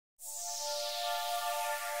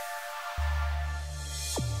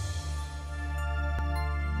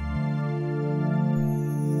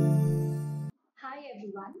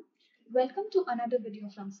Welcome to another video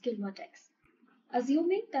from SkillVertex.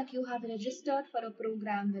 Assuming that you have registered for a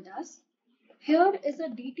program with us, here is a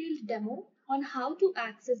detailed demo on how to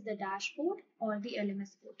access the dashboard or the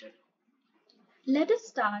LMS portal. Let us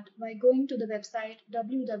start by going to the website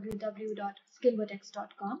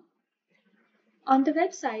www.skillvertex.com. On the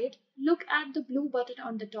website, look at the blue button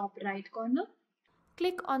on the top right corner.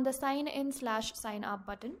 Click on the sign in/sign up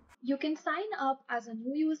button. You can sign up as a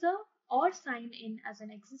new user or sign in as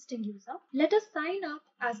an existing user. Let us sign up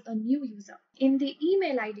as a new user. In the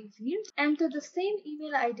email ID field, enter the same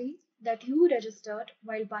email ID that you registered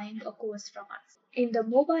while buying a course from us. In the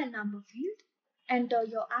mobile number field, enter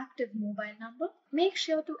your active mobile number. Make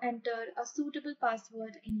sure to enter a suitable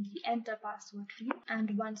password in the enter password field,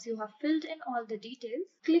 and once you have filled in all the details,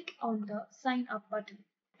 click on the sign up button.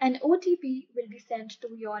 An OTP will be sent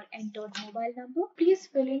to your entered mobile number. Please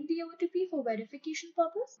fill in the OTP for verification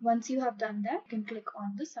purpose. Once you have done that, you can click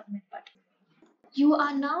on the submit button. You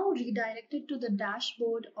are now redirected to the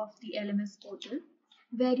dashboard of the LMS portal,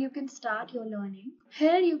 where you can start your learning.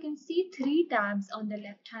 Here you can see 3 tabs on the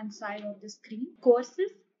left-hand side of the screen: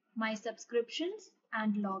 Courses, My Subscriptions,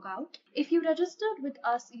 and Logout. If you registered with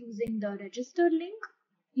us using the registered link,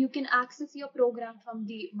 you can access your program from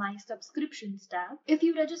the My Subscriptions tab. If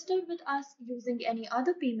you registered with us using any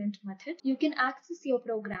other payment method, you can access your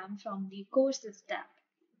program from the Courses tab.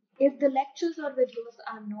 If the lectures or videos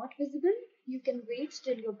are not visible, you can wait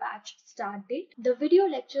till your batch start date. The video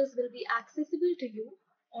lectures will be accessible to you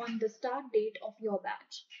on the start date of your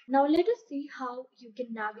batch. Now let us see how you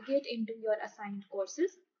can navigate into your assigned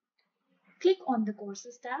courses. Click on the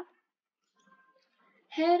Courses tab.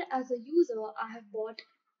 Here, as a user, I have bought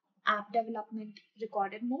App Development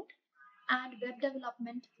Recorded Mode and Web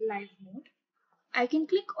Development Live Mode. I can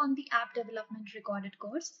click on the App Development Recorded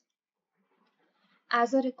course.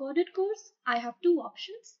 As a recorded course, I have 2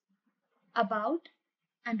 options: About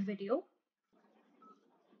and Video.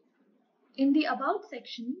 In the About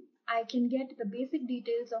section, I can get the basic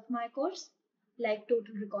details of my course, like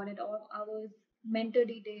total recorded hours, mentor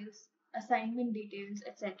details, assignment details,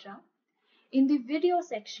 etc. In the Video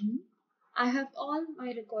section, I have all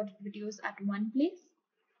my recorded videos at one place.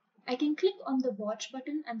 I can click on the Watch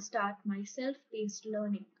button and start my self-paced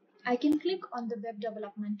learning. I can click on the Web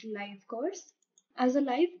Development Live course. As a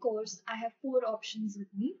live course, I have 4 options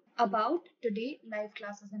with me: About, Today, Live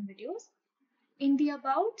Classes and Videos. In the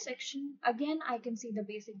About section, again I can see the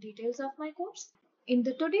basic details of my course. In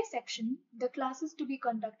the Today section, the classes to be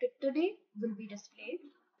conducted today will be displayed.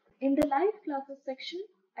 In the Live Classes section,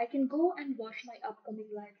 I can go and watch my upcoming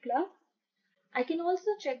live class. I can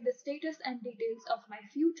also check the status and details of my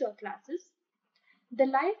future classes. The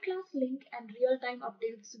live class link and real-time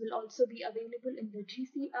updates will also be available in the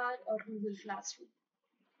GCR or Google Classroom.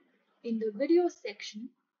 In the Videos section,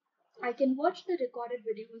 I can watch the recorded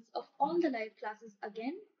videos of all the live classes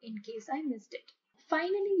again in case I missed it.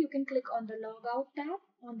 Finally, you can click on the Logout tab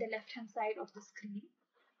on the left-hand side of the screen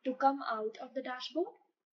to come out of the dashboard.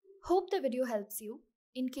 Hope the video helps you.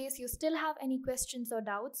 In case you still have any questions or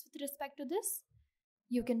doubts with respect to this,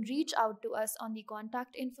 you can reach out to us on the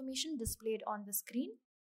contact information displayed on the screen.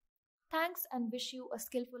 Thanks, and wish you a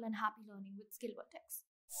skillful and happy learning with SkillVertex.